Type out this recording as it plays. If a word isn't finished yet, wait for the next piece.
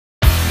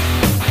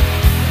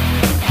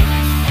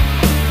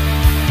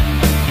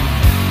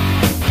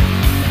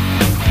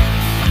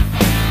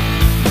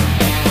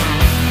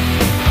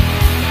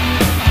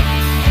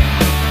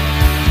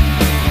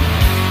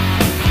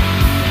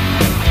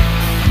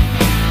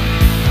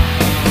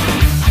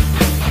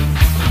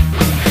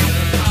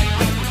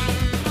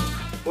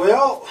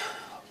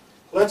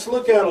let's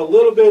look at a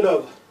little bit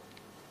of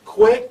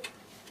quick,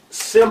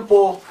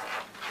 simple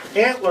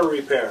antler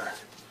repair.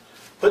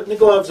 Putting the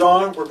gloves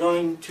on, we're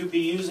going to be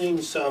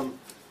using some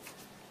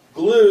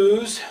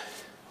glues.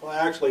 Well,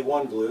 actually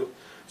one glue.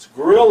 It's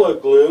Gorilla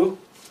Glue.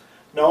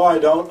 No, I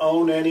don't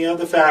own any of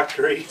the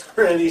factory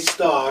or any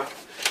stock.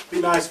 It'd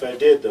be nice if I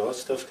did, though.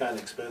 This stuff's kind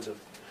of expensive.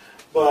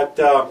 But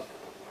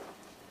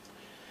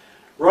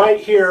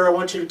right here, I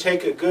want you to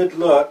take a good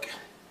look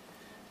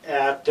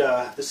at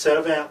the set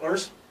of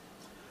antlers.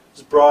 It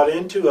was brought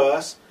into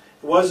us.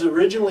 It was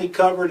originally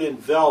covered in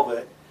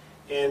velvet,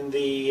 and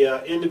the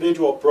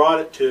individual brought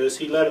it to us.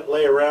 He let it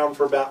lay around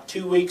for about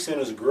 2 weeks in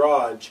his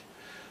garage.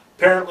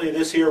 Apparently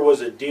this here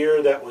was a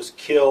deer that was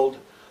killed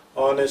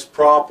on this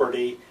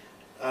property.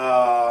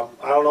 I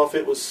don't know if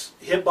it was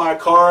hit by a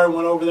car and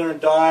went over there and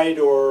died,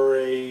 or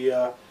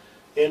a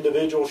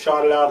individual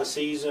shot it out of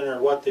season,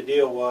 or what the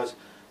deal was.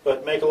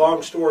 But make a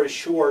long story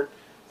short,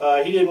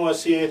 he didn't want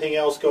to see anything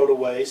else go to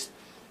waste,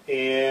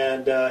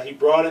 and he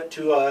brought it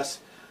to us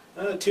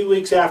 2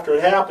 weeks after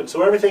it happened.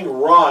 So everything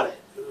rotted.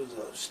 It was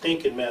a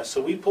stinking mess.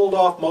 So we pulled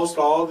off most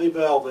all of the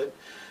velvet,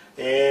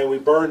 and we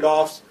burned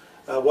off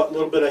what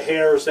little bit of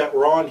hairs that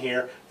were on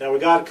here. Now we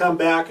got to come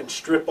back and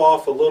strip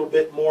off a little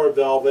bit more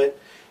velvet,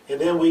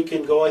 and then we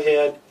can go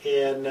ahead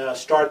and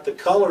start the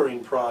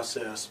coloring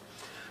process.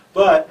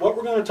 But what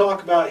we're going to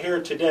talk about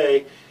here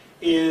today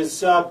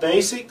is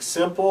basic,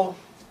 simple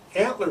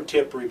antler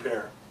tip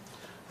repair.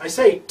 I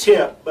say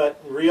tip,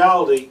 but in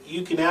reality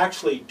you can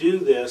actually do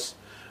this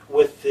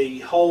with the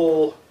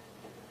whole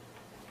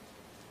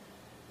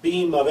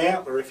beam of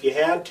antler if you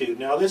had to.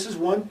 Now this is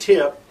one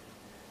tip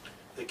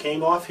that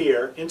came off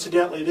here.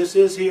 Incidentally, this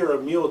is here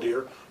a mule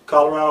deer,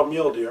 Colorado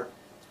mule deer.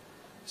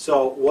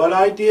 So what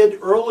I did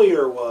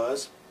earlier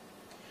was,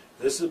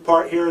 this is the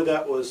part here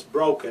that was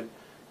broken.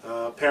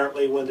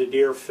 Apparently when the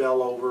deer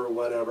fell over or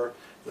whatever,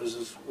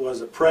 this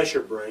was a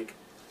pressure break.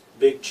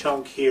 Big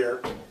chunk here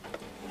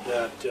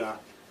that,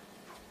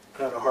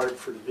 kind of hard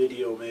for the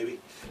video maybe,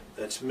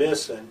 that's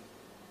missing.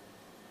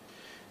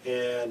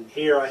 And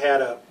here I had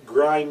to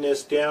grind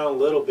this down a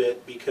little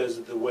bit because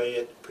of the way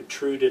it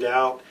protruded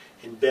out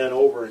and bent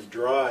over and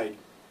dried.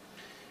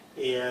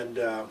 And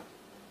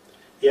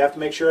you have to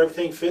make sure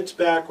everything fits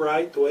back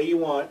right the way you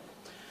want.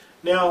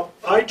 Now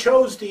I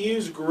chose to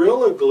use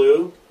Gorilla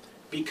Glue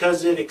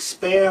because it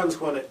expands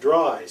when it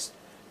dries.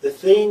 The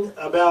thing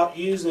about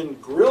using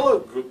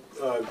Gorilla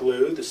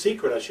Glue, the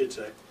secret I should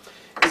say,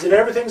 is that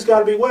everything's got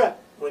to be wet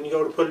when you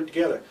go to put it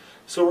together.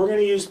 So we're going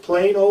to use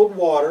plain old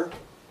water.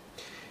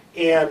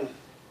 And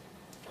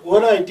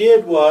what I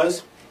did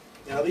was,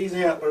 now these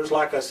antlers,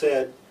 like I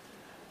said,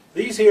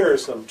 these here are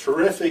some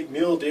terrific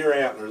mule deer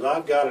antlers.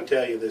 I've got to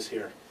tell you this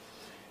here.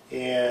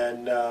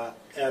 And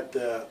at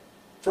the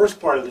first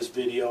part of this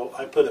video,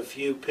 I put a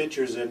few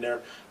pictures in there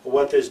of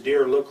what this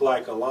deer looked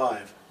like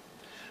alive.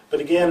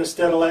 But again,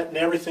 instead of letting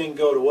everything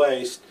go to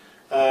waste,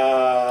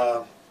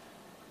 the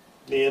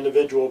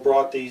individual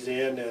brought these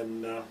in,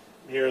 and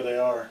here they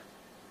are.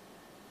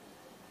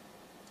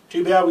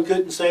 Too bad we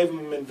couldn't save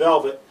them in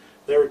velvet.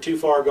 They were too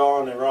far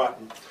gone and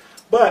rotten.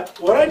 But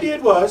what I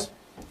did was,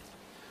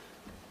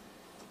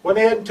 went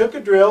ahead and took a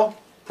drill,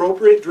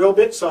 appropriate drill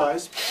bit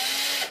size,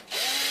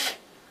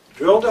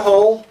 drilled a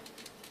hole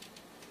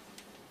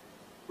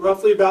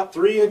roughly about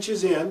 3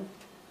 inches in.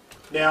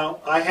 Now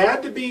I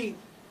had to be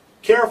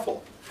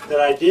careful that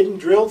I didn't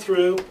drill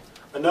through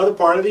another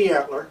part of the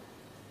antler.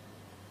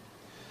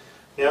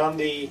 Now on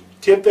the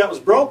tip that was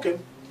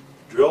broken,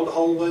 drilled a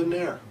hole in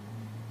there.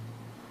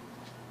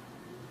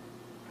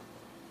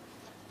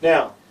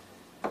 Now,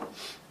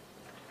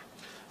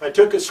 I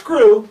took a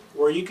screw,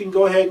 where you can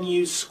go ahead and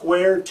use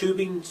square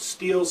tubing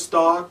steel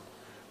stock,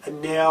 a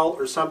nail,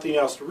 or something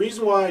else. The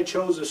reason why I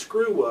chose a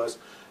screw was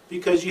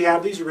because you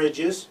have these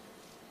ridges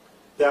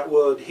that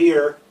will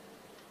adhere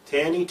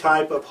to any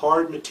type of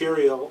hard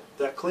material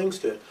that clings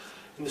to it.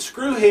 And the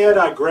screw head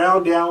I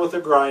ground down with a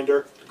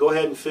grinder to go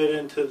ahead and fit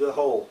into the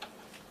hole.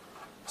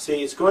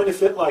 See, it's going to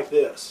fit like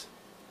this.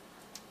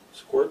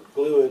 Squirt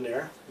glue in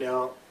there.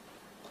 Now,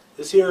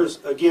 this here is,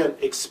 again,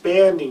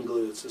 expanding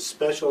glue. It's a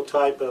special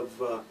type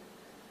of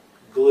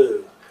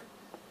glue.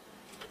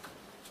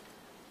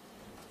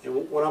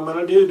 And what I'm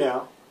going to do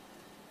now,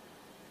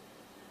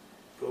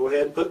 go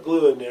ahead and put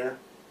glue in there,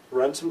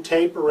 run some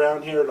tape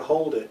around here to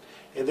hold it,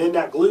 and then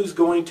that glue is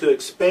going to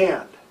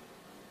expand.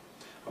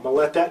 I'm going to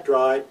let that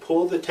dry,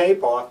 pull the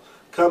tape off,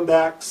 come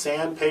back,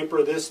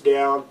 sandpaper this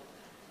down,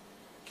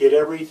 get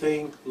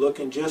everything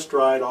looking just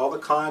right, all the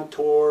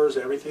contours,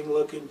 everything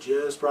looking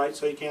just right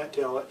so you can't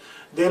tell it.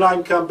 Then I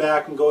can come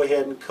back and go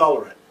ahead and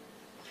color it.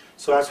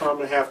 So that's what I'm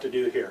going to have to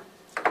do here.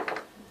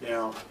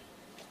 Now,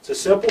 it's a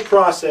simple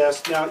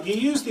process. Now, you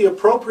use the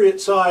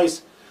appropriate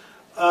size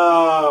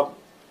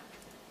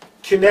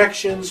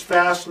connections,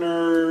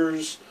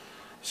 fasteners,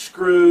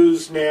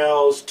 screws,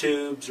 nails,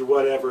 tubes, or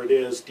whatever it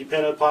is,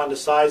 depending upon the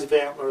size of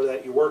antler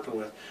that you're working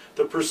with.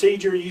 The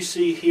procedure you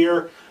see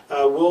here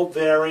will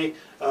vary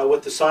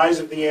with the size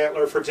of the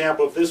antler. For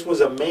example, if this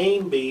was a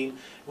main beam,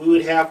 we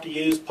would have to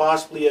use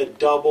possibly a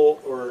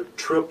double or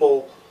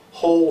triple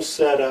hole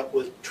setup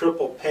with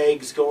triple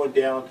pegs going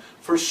down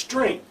for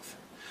strength.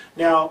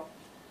 Now,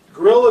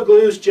 Gorilla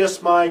Glue is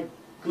just my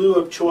glue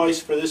of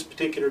choice for this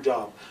particular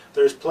job.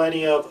 There's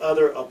plenty of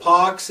other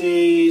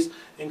epoxies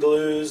and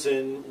glues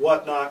and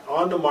whatnot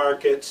on the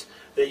markets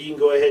that you can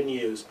go ahead and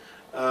use.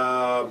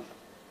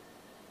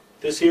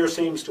 This here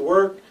seems to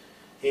work,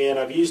 and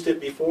I've used it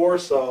before,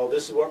 so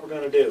this is what we're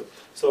going to do.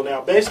 So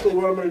now basically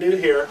what I'm going to do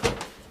here,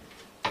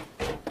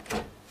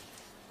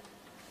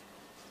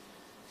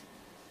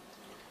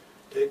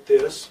 take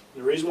this.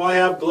 The reason why I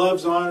have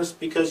gloves on is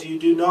because you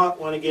do not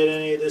want to get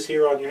any of this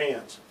here on your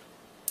hands.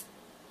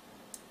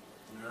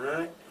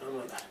 Alright, I'm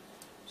going to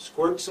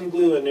squirt some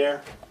glue in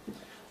there.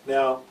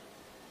 Now,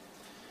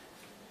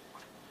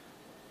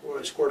 before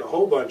I squirt a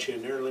whole bunch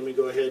in there, let me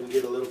go ahead and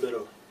get a little bit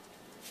of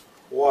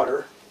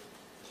water.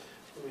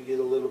 Let me get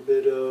a little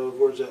bit of,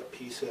 where's that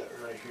piece at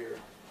right here?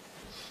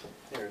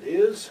 There it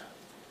is.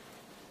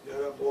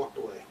 Got up and walked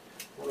away.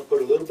 I want to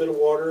put a little bit of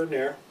water in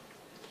there.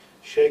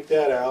 Shake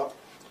that out.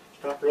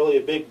 It's not really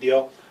a big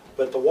deal,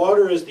 but the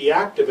water is the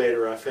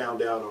activator I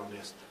found out on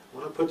this. I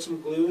want to put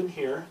some glue in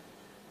here.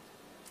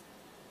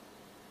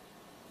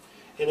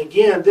 And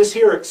again, this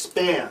here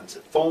expands,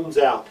 it foams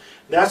out.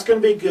 And that's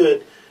going to be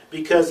good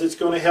because it's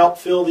going to help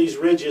fill these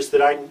ridges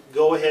that I can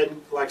go ahead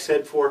and, like I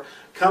said before,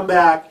 come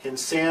back and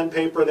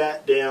sandpaper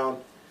that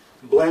down,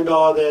 blend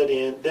all that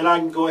in. Then I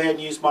can go ahead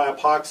and use my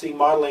epoxy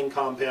modeling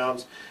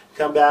compounds,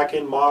 come back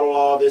and model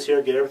all this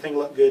here, get everything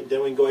look good.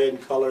 Then we can go ahead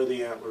and color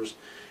the antlers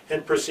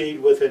and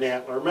proceed with an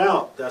antler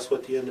mount. That's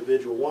what the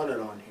individual wanted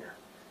on here.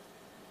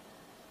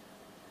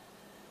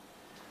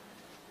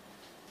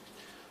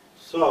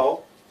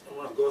 So, I'm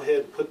going to go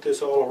ahead and put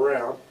this all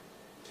around.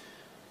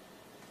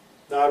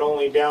 Not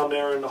only down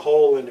there in the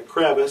hole in the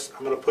crevice,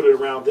 I'm going to put it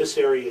around this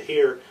area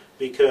here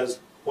because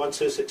once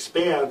this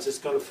expands, it's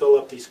going to fill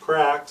up these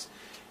cracks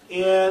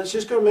and it's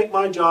just going to make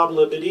my job a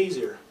little bit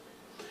easier.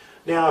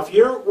 Now, if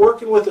you're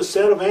working with a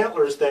set of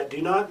antlers that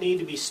do not need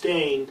to be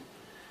stained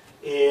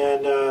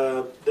and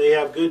they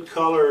have good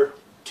color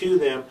to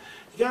them,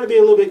 you got to be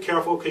a little bit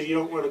careful because you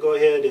don't want to go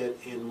ahead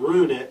and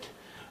ruin it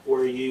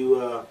where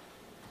you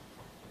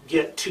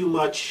get too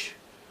much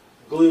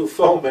glue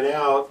foaming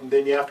out, and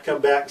then you have to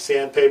come back and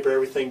sandpaper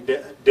everything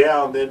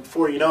down. Then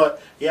before you know it,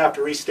 you have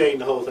to restain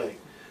the whole thing.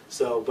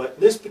 So, but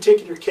in this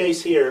particular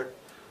case here,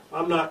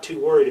 I'm not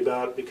too worried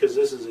about it because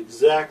this is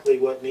exactly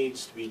what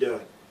needs to be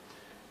done.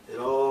 It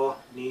all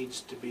needs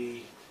to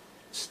be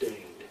stained.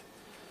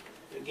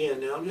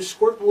 Again, now I'm just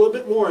squirting a little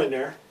bit more in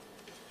there.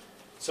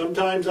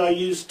 Sometimes I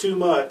use too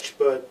much,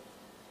 but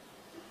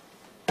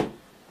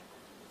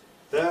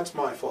that's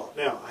my fault.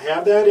 Now, I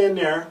have that in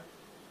there.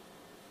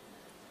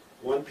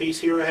 One piece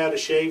here I had to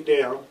shave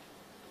down.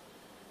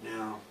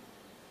 Now,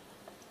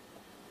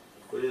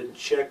 go ahead and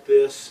check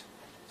this,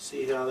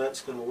 see how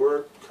that's going to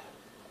work.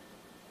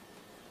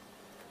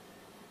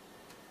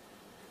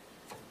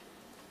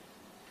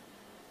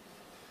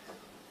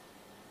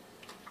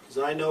 Because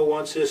I know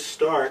once this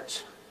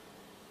starts,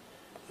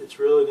 it's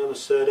really going to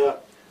set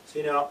up.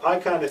 See, now, I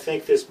kind of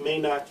think this may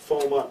not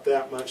foam up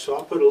that much, so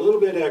I'll put a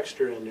little bit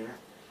extra in there.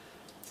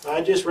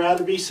 I'd just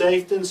rather be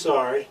safe than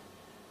sorry.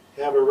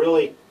 Have a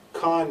really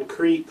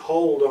concrete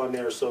hold on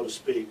there, so to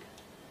speak.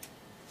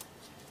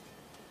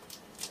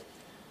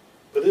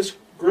 But this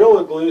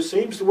Gorilla Glue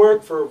seems to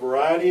work for a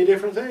variety of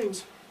different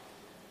things.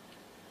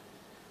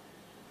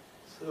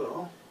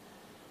 So,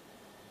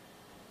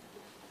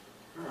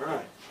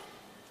 alright.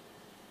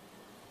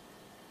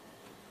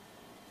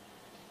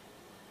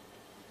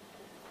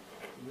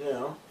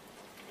 Now,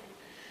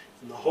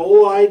 and the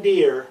whole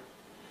idea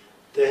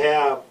to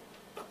have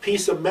a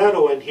piece of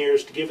metal in here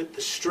is to give it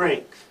the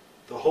strength,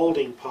 the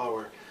holding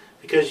power.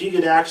 Because you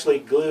could actually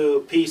glue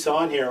a piece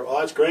on here, well,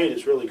 that's great,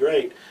 it's really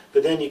great,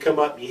 but then you come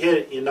up and you hit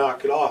it and you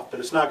knock it off. But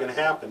it's not going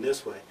to happen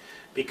this way.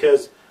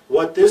 Because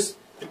what this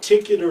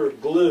particular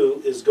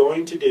glue is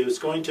going to do is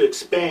going to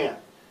expand,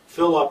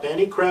 fill up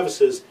any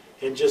crevices,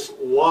 and just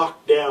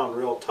lock down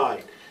real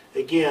tight.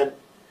 Again,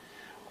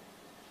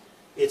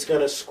 it's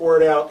going to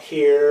squirt out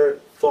here,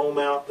 foam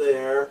out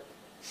there.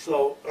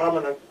 So I'm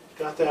going to,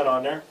 got that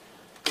on there.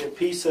 Get a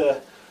piece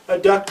of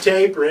duct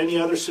tape or any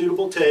other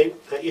suitable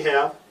tape that you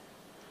have.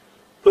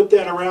 Put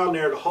that around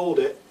there to hold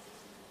it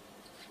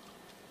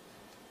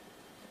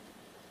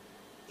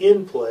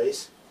in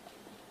place.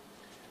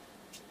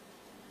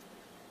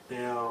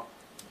 Now,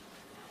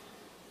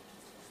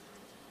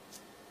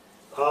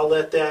 I'll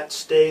let that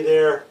stay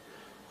there,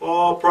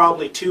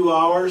 probably 2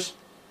 hours.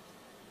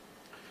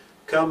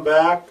 Come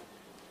back,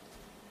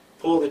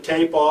 pull the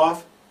tape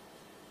off,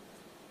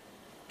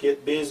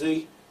 get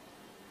busy,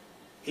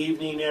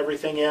 evening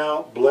everything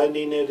out,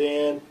 blending it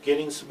in,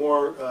 getting some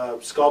more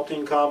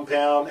sculpting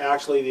compound,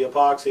 actually the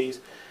epoxies,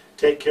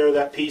 take care of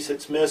that piece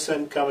that's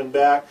missing, coming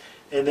back,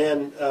 and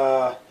then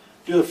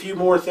do a few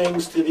more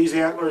things to these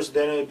antlers,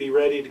 then it'd be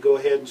ready to go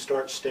ahead and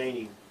start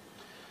staining.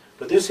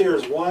 But this here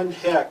is one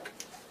heck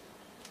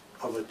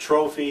of a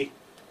trophy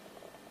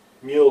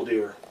mule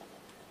deer.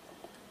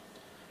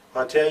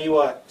 I'll tell you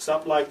what,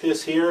 something like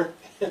this here,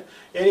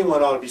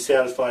 anyone ought to be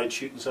satisfied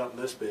shooting something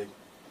this big.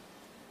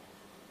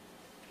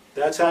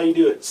 That's how you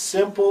do it.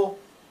 Simple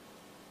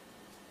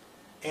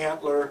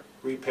antler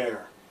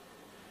repair.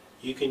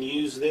 You can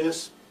use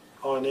this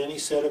on any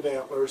set of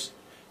antlers.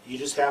 You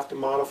just have to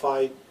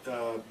modify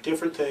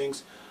different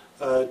things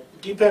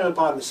depending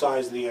upon the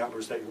size of the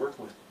antlers that you're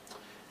working with.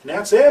 And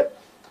that's it.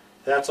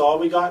 That's all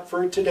we got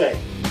for today.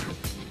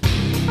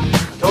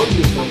 I told you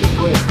it's going to be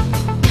quick.